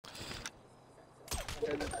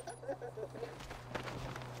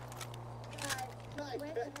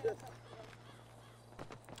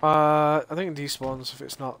I think it despawns if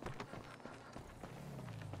it's not.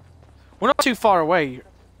 We're not too far away.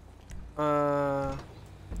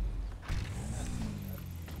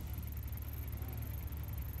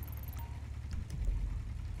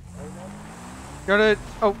 Go to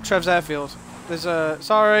Trev's airfield. There's a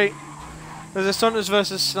There's a Hunters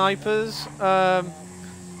versus Snipers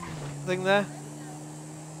thing there.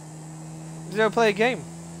 Go play a game.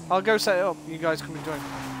 I'll go set it up. You guys come and join.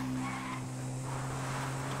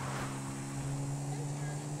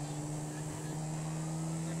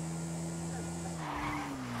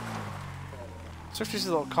 Especially this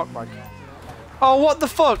little cockbag. Oh, what the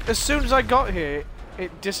fuck? As soon as I got here,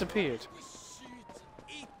 it disappeared.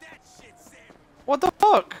 What the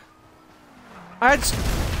fuck? I had...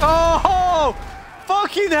 Oh!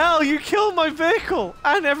 Fucking hell, you killed my vehicle!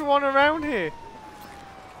 And everyone around here.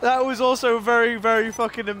 That was also very, very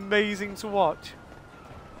fucking amazing to watch.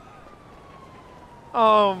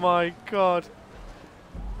 Oh my god.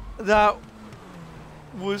 That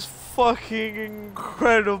was fucking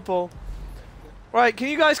incredible. Right, can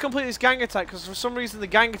you guys complete this gang attack? Because for some reason the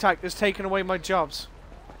gang attack has taken away my jobs.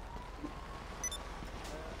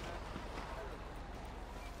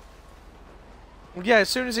 Yeah, as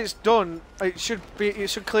soon as it's done, it should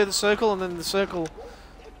clear the circle, and then the circle